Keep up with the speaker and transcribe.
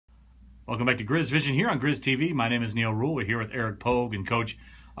Welcome back to Grizz Vision here on Grizz TV. My name is Neal Ruhl. We're here with Eric Pogue and Coach,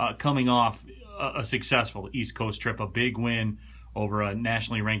 coming off a successful East Coast trip, a big win over a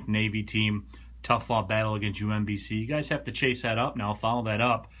nationally ranked Navy team, tough fought battle against UMBC. You guys have to chase that up now, follow that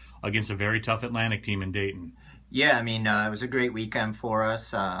up against a very tough Atlantic team in Dayton. Yeah, I mean, it was a great weekend for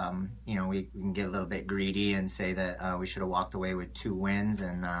us. We can get a little bit greedy and say that we should have walked away with 2 wins,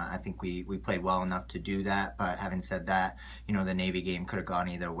 and I think we played well enough to do that. But having said that, the Navy game could have gone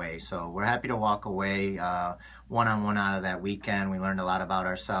either way. So we're happy to walk away one-on-one out of that weekend. We learned a lot about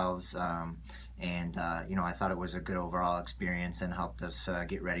ourselves. I thought it was a good overall experience and helped us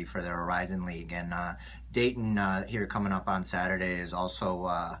get ready for the Horizon League. And Dayton here coming up on Saturday is also,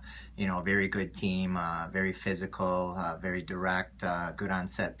 a very good team, very physical, very direct, good on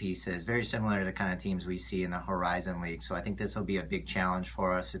set pieces, very similar to the kind of teams we see in the Horizon League. So I think this will be a big challenge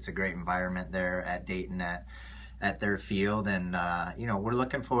for us. It's a great environment there at Dayton at their field, and we're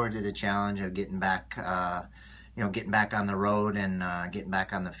looking forward to the challenge of getting back on the road and getting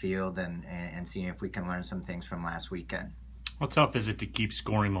back on the field and seeing if we can learn some things from last weekend. How tough is it to keep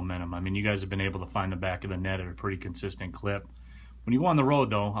scoring momentum? I mean, you guys have been able to find the back of the net at a pretty consistent clip. When you go on the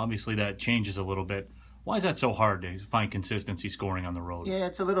road, though, obviously that changes a little bit. Why is that so hard to find consistency scoring on the road? Yeah,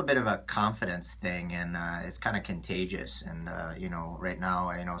 it's a little bit of a confidence thing, and it's kind of contagious. And, right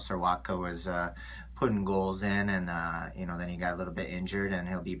now, Sirwatka was putting goals in, and, then he got a little bit injured, and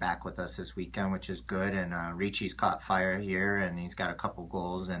he'll be back with us this weekend, which is good. And Ricci's caught fire here, and he's got a couple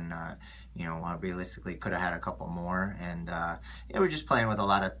goals, and, realistically could have had a couple more. And, we're just playing with a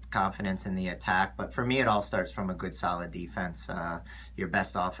lot of confidence in the attack. But for me, it all starts from a good, solid defense. Your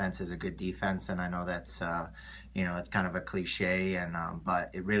best offense is a good defense, and I know that's it's kind of a cliche, and but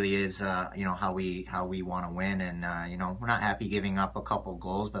it really is how we want to win. And we're not happy giving up a couple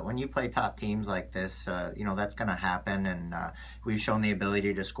goals, but when you play top teams like this, that's going to happen. And we've shown the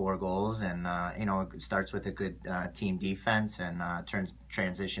ability to score goals, and it starts with a good team defense and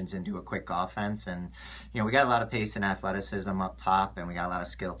transitions into a quick offense. And we got a lot of pace and athleticism up top, and we got a lot of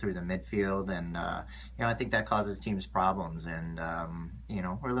skill through the midfield, and I think that causes teams problems. And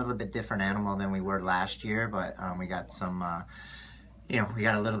we're a little bit different animal than we were last year, but we got some, we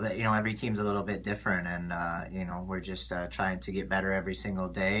got a little bit, every team's a little bit different, and, we're just trying to get better every single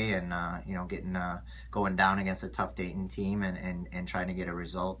day, and, going down against a tough Dayton team and trying to get a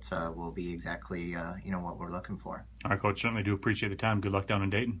result will be exactly, what we're looking for. All right, Coach, certainly do appreciate the time. Good luck down in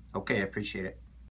Dayton. Okay, I appreciate it.